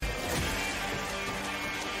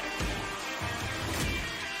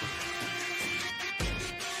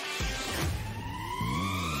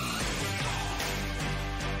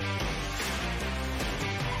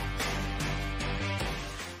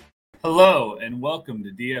Hello and welcome to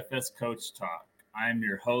DFS Coach Talk. I'm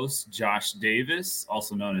your host, Josh Davis,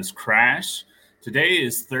 also known as Crash. Today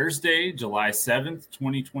is Thursday, July 7th,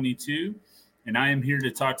 2022, and I am here to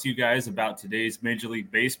talk to you guys about today's Major League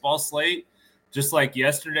Baseball slate. Just like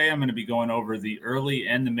yesterday, I'm going to be going over the early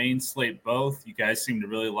and the main slate both. You guys seem to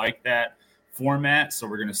really like that format, so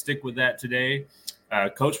we're going to stick with that today.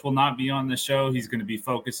 Coach will not be on the show. He's going to be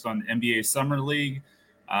focused on the NBA Summer League.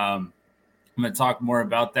 I'm going to talk more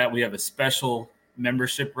about that. We have a special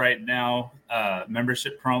membership right now,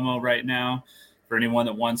 membership promo right now for anyone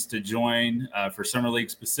that wants to join for Summer League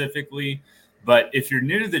specifically. But if you're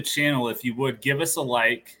new to the channel, if you would, give us a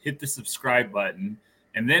like, hit the subscribe button,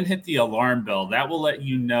 and then hit the alarm bell. That will let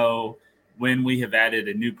you know when we have added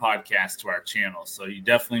a new podcast to our channel. So you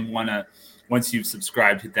definitely want to, once you've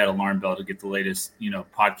subscribed, hit that alarm bell to get the latest,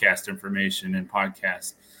 podcast information and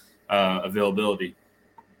podcast availability.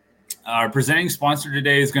 Our presenting sponsor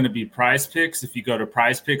today is going to be Prize Picks. If you go to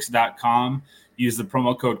prizepicks.com, use the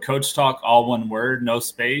promo code Coach Talk, all one word, no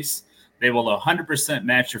space. They will 100%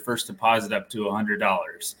 match your first deposit up to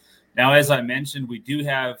 $100. Now, as I mentioned, we do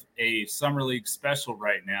have a Summer League special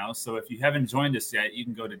right now. So if you haven't joined us yet, you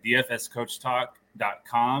can go to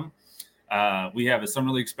dfscoachtalk.com. We have a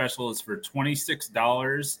Summer League special. It's for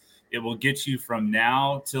 $26. It will get you from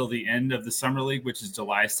now till the end of the Summer League, which is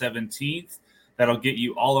July 17th. That'll get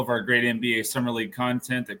you all of our great NBA Summer League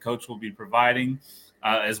content that Coach will be providing,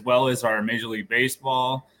 as well as our Major League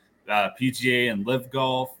Baseball, PGA and Live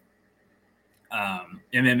Golf,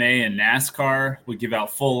 MMA and NASCAR. We give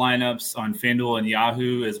out full lineups on FanDuel and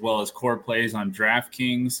Yahoo, as well as core plays on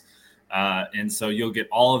DraftKings. And so you'll get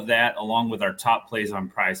all of that along with our top plays on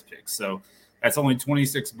Prize Picks. So that's only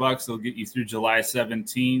 $26. It'll get you through July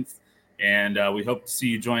 17th. And we hope to see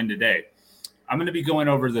you join today. I'm going to be going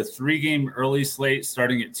over the 3-game early slate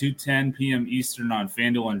starting at 2:10 p.m. Eastern on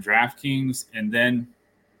FanDuel and DraftKings, and then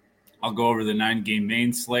I'll go over the 9-game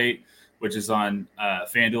main slate, which is on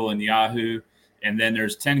FanDuel and Yahoo, and then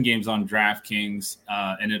there's 10 games on DraftKings,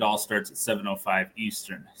 and it all starts at 7:05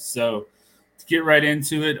 Eastern. So to get right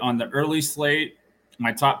into it, on the early slate,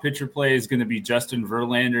 my top pitcher play is going to be Justin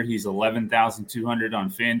Verlander. He's 11,200 on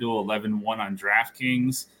FanDuel, 11-1 on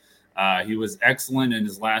DraftKings. He was excellent in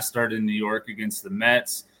his last start in New York against the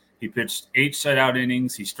Mets. He pitched 8 shutout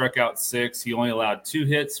innings. He struck out 6. He only allowed 2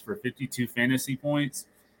 hits for 52 fantasy points.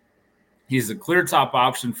 He's a clear top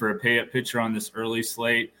option for a pay-up pitcher on this early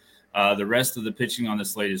slate. The rest of the pitching on the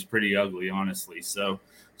slate is pretty ugly, honestly. So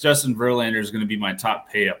Justin Verlander is going to be my top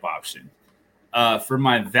pay-up option. For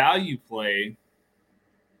my value play,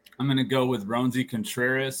 I'm going to go with Roansy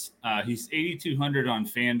Contreras. He's 8,200 on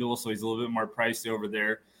FanDuel, so he's a little bit more pricey over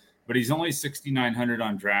there. But he's only 6,900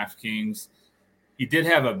 on DraftKings. He did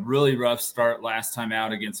have a really rough start last time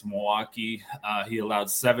out against Milwaukee. He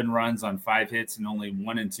allowed 7 runs on 5 hits and only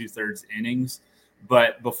 1 2/3 innings.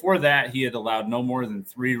 But before that, he had allowed no more than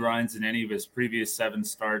 3 runs in any of his previous 7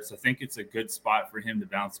 starts. I think it's a good spot for him to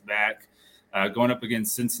bounce back. Going up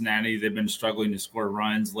against Cincinnati, they've been struggling to score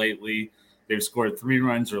runs lately. They've scored 3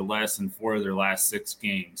 runs or less in 4 of their last 6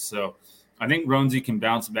 games. So I think Roansy can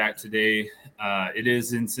bounce back today. It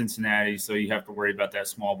is in Cincinnati, so you have to worry about that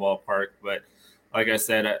small ballpark. But like I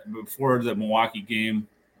said, before the Milwaukee game,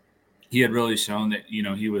 he had really shown that,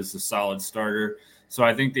 he was a solid starter. So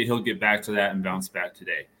I think that he'll get back to that and bounce back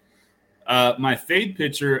today. My fade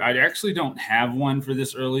pitcher, I actually don't have one for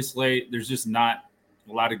this early slate. There's just not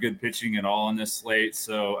a lot of good pitching at all on this slate.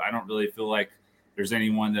 So I don't really feel like there's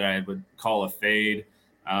anyone that I would call a fade.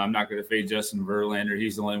 I'm not going to fade Justin Verlander.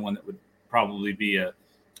 He's the only one that would probably be a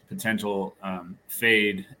potential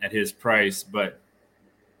fade at his price, but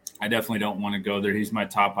I definitely don't want to go there. He's my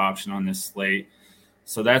top option on this slate.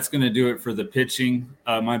 So that's going to do it for the pitching.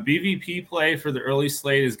 My BVP play for the early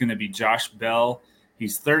slate is going to be Josh Bell.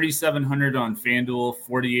 He's 3,700 on FanDuel,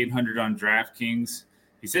 4,800 on DraftKings.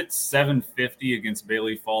 He's hit 750 against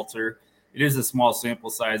Bailey Falter. It is a small sample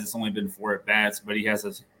size. It's only been 4 at-bats, but he has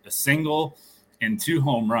a single and 2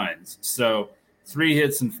 home runs. So 3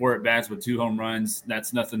 hits and 4 at-bats with 2 home runs.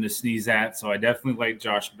 That's nothing to sneeze at. So I definitely like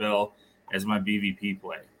Josh Bell as my BVP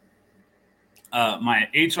play. My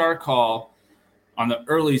HR call on the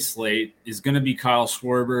early slate is going to be Kyle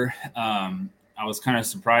Schwarber. I was kind of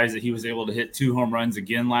surprised that he was able to hit 2 home runs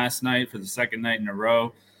again last night for the second night in a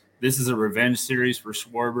row. This is a revenge series for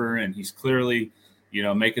Schwarber, and he's clearly,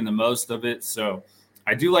 making the most of it. So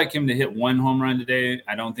I do like him to hit 1 home run today.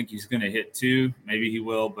 I don't think he's going to hit 2. Maybe he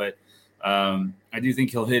will, but I do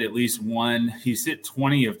think he'll hit at least 1. He's hit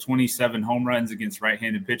 20 of 27 home runs against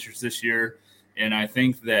right-handed pitchers this year, and I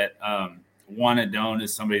think that Juan Adon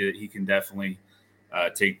is somebody that he can definitely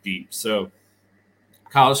take deep. So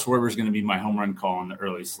Kyle Schwarber is going to be my home run call on the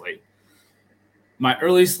early slate. My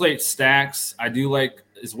early slate stacks, I do like,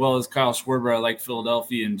 as well as Kyle Schwarber, I like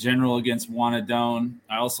Philadelphia in general against Juan Adon.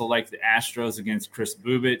 I also like the Astros against Chris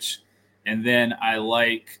Bubich. And then I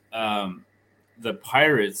like the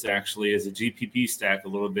Pirates, actually, as a GPP stack a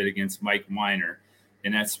little bit against Mike Minor.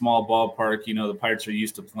 In that small ballpark, the Pirates are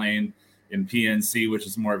used to playing in PNC, which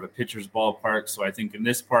is more of a pitcher's ballpark. So I think in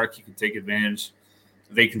this park, they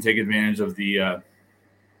can take advantage of the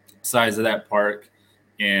size of that park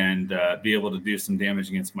and be able to do some damage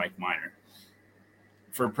against Mike Minor.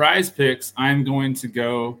 For prize picks, I'm going to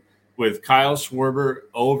go with Kyle Schwarber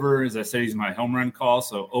over, as I said, he's my home run call,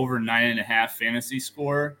 so over 9.5 fantasy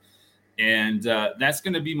score. And that's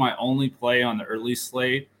going to be my only play on the early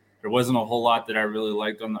slate. There wasn't a whole lot that I really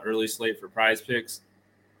liked on the early slate for prize picks,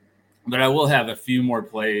 but I will have a few more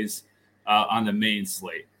plays on the main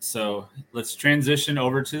slate. So let's transition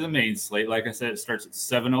over to the main slate. Like I said, it starts at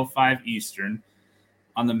 7:05 Eastern.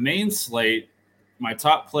 On the main slate, my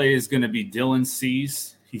top play is going to be Dylan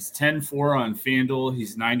Cease. He's 10-4 on FanDuel.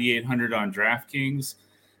 He's 9,800 on DraftKings.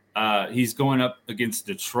 He's going up against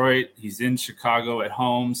Detroit. He's in Chicago at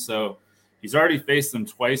home. So he's already faced them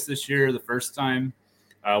twice this year. The first time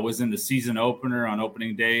was in the season opener on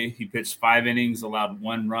opening day. He pitched 5 innings, allowed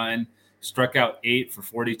 1 run, struck out 8 for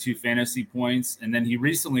 42 fantasy points. And then he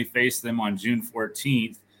recently faced them on June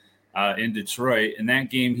 14th in Detroit. In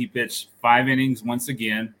that game, he pitched 5 innings once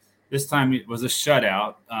again. This time it was a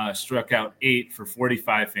shutout, struck out 8 for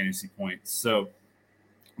 45 fantasy points. So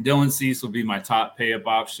Dylan Cease will be my top pay-up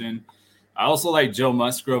option. I also like Joe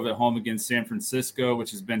Musgrove at home against San Francisco,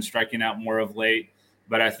 which has been striking out more of late.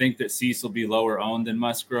 But I think that Cease will be lower owned than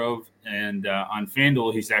Musgrove. And on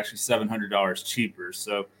FanDuel, he's actually $700 cheaper.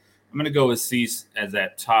 So I'm going to go with Cease as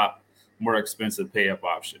that top, more expensive pay-up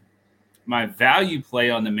option. My value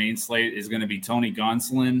play on the main slate is going to be Tony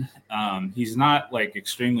Gonsolin. He's not like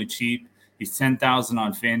extremely cheap. He's 10,000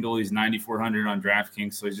 on FanDuel. He's 9,400 on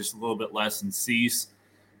DraftKings, so he's just a little bit less than Cease.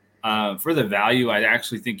 For the value, I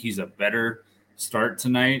actually think he's a better start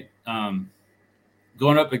tonight.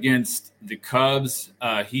 Going up against the Cubs,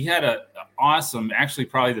 he had an awesome, actually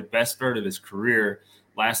probably the best start of his career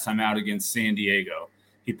last time out against San Diego.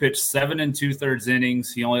 He pitched 7 2/3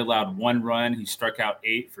 innings. He only allowed 1 run. He struck out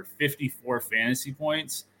 8 for 54 fantasy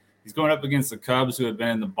points. He's going up against the Cubs, who have been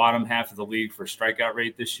in the bottom half of the league for strikeout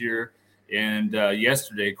rate this year. And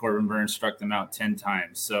yesterday, Corbin Burnes struck them out 10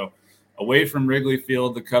 times. So away from Wrigley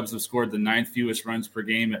Field, the Cubs have scored the 9th fewest runs per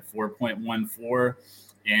game at 4.14.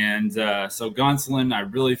 And so Gonsolin, I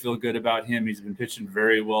really feel good about him. He's been pitching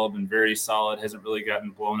very well, been very solid, hasn't really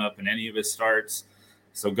gotten blown up in any of his starts.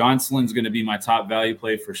 So Gonsolin's going to be my top value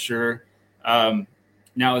play for sure.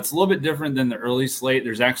 Now, it's a little bit different than the early slate.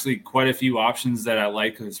 There's actually quite a few options that I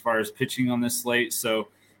like as far as pitching on this slate. So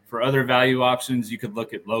for other value options, you could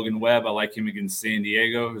look at Logan Webb. I like him against San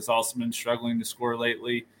Diego, who's also been struggling to score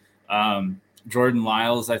lately. Jordan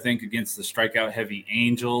Lyles, I think, against the strikeout-heavy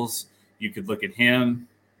Angels. You could look at him.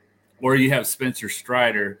 Or you have Spencer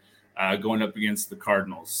Strider going up against the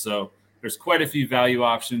Cardinals. So there's quite a few value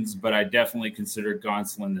options, but I definitely consider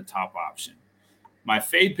Gonsolin the top option. My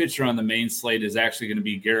fade pitcher on the main slate is actually going to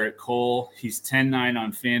be Garrett Cole. He's 10-9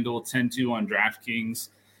 on FanDuel, 10-2 on DraftKings.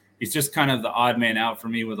 He's just kind of the odd man out for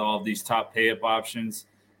me with all of these top pay-up options.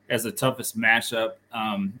 As the toughest matchup,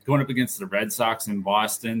 going up against the Red Sox in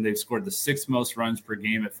Boston. They've scored the 6th most runs per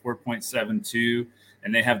game at 4.72,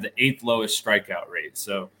 and they have the 8th lowest strikeout rate.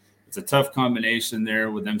 So it's a tough combination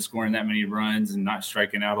there with them scoring that many runs and not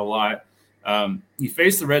striking out a lot. He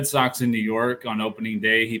faced the Red Sox in New York on opening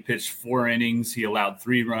day. He pitched 4 innings. He allowed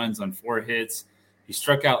 3 runs on 4 hits. He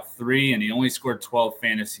struck out 3, and he only scored 12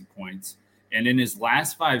 fantasy points. And in his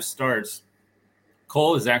last 5 starts,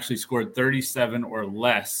 Cole has actually scored 37 or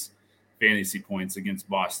less fantasy points against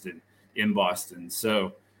Boston in Boston.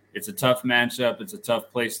 So it's a tough matchup. It's a tough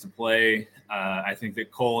place to play. I think that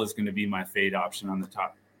Cole is going to be my fade option on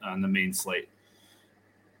the main slate.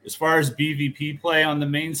 As far as BVP play on the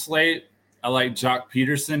main slate, I like Jock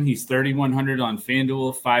Peterson. He's 3,100 on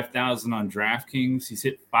FanDuel, 5,000 on DraftKings. He's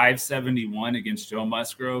hit 571 against Joe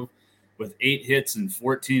Musgrove with 8 hits and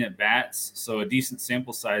 14 at-bats, so a decent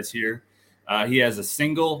sample size here. He has a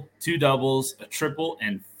single, 2 doubles, a triple,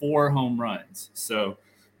 and 4 home runs. So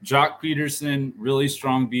Jock Peterson, really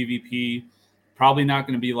strong BVP. Probably not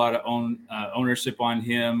going to be a lot of ownership on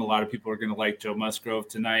him. A lot of people are going to like Joe Musgrove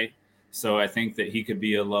tonight. So I think that he could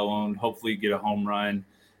be a low owned, hopefully get a home run,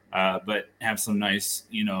 but have some nice,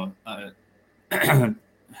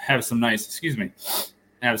 have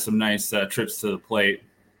some nice trips to the plate,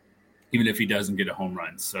 even if he doesn't get a home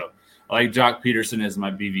run. So I like Jock Peterson as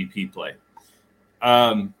my BVP play.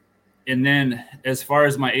 And then as far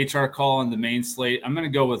as my HR call on the main slate, I'm going to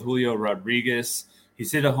go with Julio Rodriguez.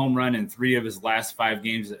 He's hit a home run in 3 of his last 5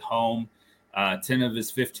 games at home. 10 of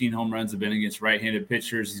his 15 home runs have been against right-handed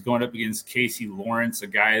pitchers. He's going up against Casey Lawrence, a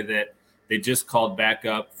guy that they just called back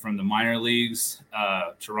up from the minor leagues.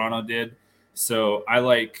 Toronto did. So I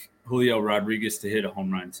like Julio Rodriguez to hit a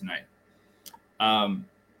home run tonight.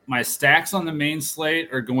 My stacks on the main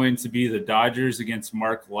slate are going to be the Dodgers against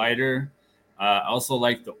Mark Leiter. I also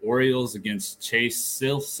like the Orioles against Chase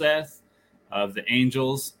Silseth of the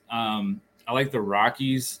Angels. I like the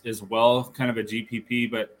Rockies as well, kind of a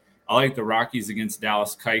GPP, but I like the Rockies against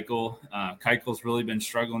Dallas Keuchel. Keuchel's really been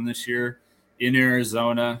struggling this year in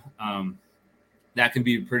Arizona. That can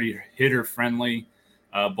be a pretty hitter-friendly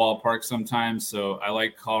ballpark sometimes, so I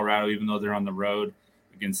like Colorado, even though they're on the road,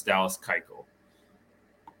 against Dallas Keuchel.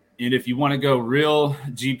 And if you want to go real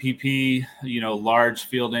GPP, large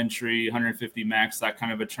field entry, 150 max, that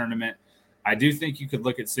kind of a tournament, I do think you could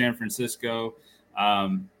look at San Francisco.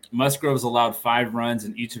 Musgrove's allowed 5 runs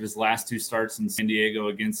in each of his last 2 starts in San Diego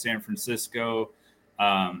against San Francisco.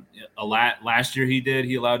 Last year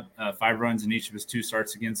he allowed 5 runs in each of his 2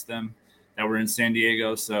 starts against them that were in San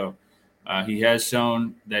Diego. So he has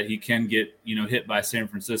shown that he can get, hit by San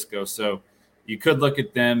Francisco. So you could look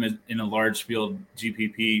at them in a large field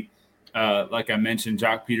GPP. Like I mentioned,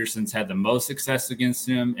 Jock Peterson's had the most success against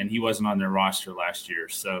him, and he wasn't on their roster last year.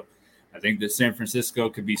 So I think that San Francisco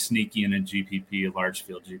could be sneaky in a GPP, a large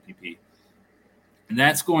field GPP. And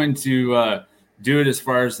that's going to do it as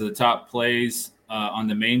far as the top plays on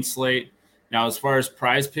the main slate. Now, as far as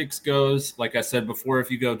Prize Picks goes, like I said before,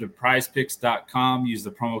 if you go to prizepicks.com, use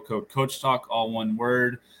the promo code CoachTalk, all one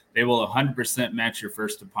word, they will 100% match your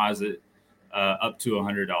first deposit up to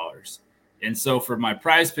 $100. And so for my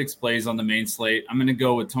Prize Picks plays on the main slate, I'm going to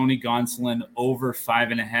go with Tony Gonsolin over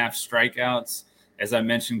 5.5 strikeouts. As I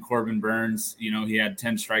mentioned, Corbin Burns, he had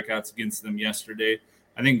 10 strikeouts against them yesterday.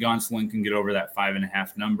 I think Gonsolin can get over that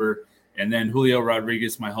 5.5 number. And then Julio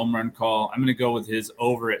Rodriguez, my home run call, I'm going to go with his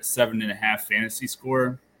over at 7.5 fantasy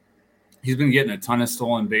score. He's been getting a ton of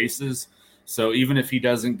stolen bases. So even if he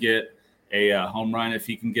doesn't get a home run, if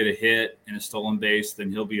he can get a hit and a stolen base,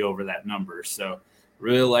 then he'll be over that number. So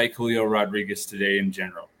really like Julio Rodriguez today in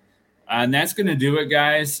general. And that's going to do it,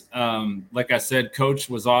 guys. Like I said, Coach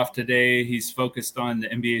was off today. He's focused on the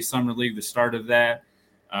NBA Summer League, the start of that.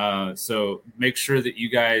 So make sure that you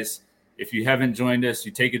guys, if you haven't joined us,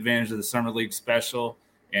 you take advantage of the Summer League special.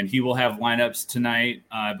 And he will have lineups tonight,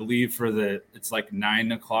 I believe, it's like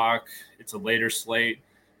 9 o'clock. It's a later slate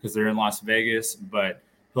because they're in Las Vegas. But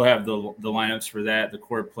he'll have the lineups for that, the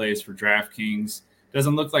core plays for DraftKings.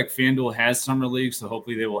 Doesn't look like FanDuel has Summer League, so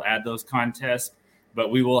hopefully they will add those contests. But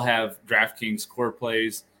we will have DraftKings core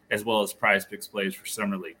plays as well as Prize Picks plays for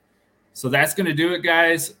Summer League. So that's going to do it,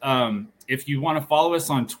 guys. If you want to follow us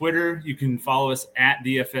on Twitter, you can follow us at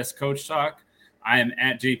DFS Coach Talk. I am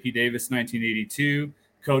at JP Davis 1982.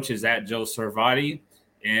 Coach is at Joe Sarvati.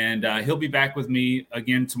 And he'll be back with me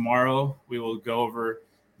again tomorrow. We will go over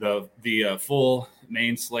the full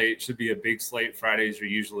main slate. Should be a big slate. Fridays are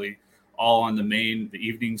usually all on the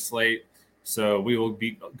evening slate. So we will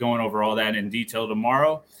be going over all that in detail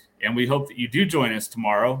tomorrow. And we hope that you do join us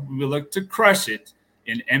tomorrow. We will look to crush it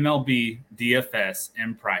in MLB, DFS,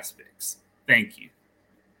 and Prize Picks. Thank you.